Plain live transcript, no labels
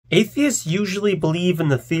Atheists usually believe in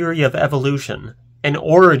the theory of evolution, an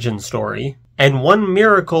origin story, and one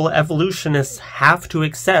miracle evolutionists have to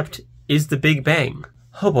accept is the Big Bang.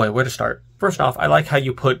 Oh boy, where to start? First off, I like how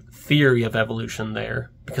you put theory of evolution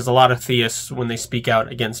there, because a lot of theists, when they speak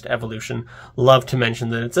out against evolution, love to mention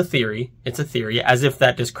that it's a theory, as if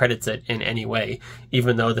that discredits it in any way,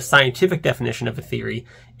 even though the scientific definition of a theory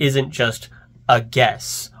isn't just a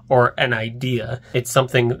guess or an idea. It's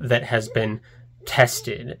something that has been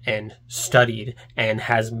tested and studied and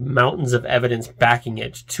has mountains of evidence backing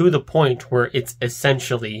it to the point where it's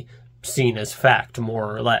essentially seen as fact,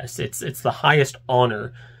 more or less. It's the highest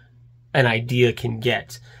honor an idea can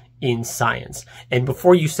get in science. And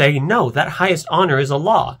before you say, no, that highest honor is a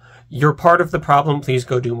law, you're part of the problem, please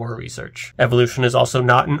go do more research. Evolution is also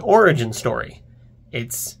not an origin story.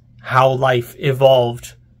 It's how life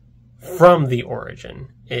evolved from the origin.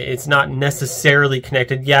 It's not necessarily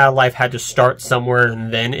connected. Yeah, life had to start somewhere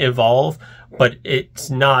and then evolve, but it's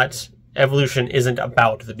not, evolution isn't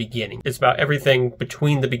about the beginning. It's about everything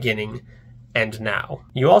between the beginning and now.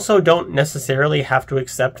 You also don't necessarily have to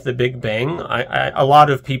accept the Big Bang. A lot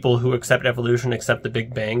of people who accept evolution accept the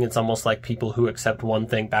Big Bang. It's almost like people who accept one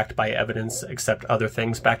thing backed by evidence accept other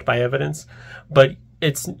things backed by evidence. But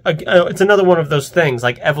it's another one of those things.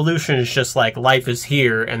 Like, evolution is just like life is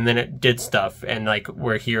here and then it did stuff and like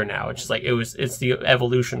we're here now. It's just like it's the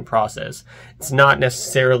evolution process. It's not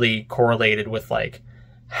necessarily correlated with like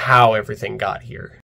how everything got here.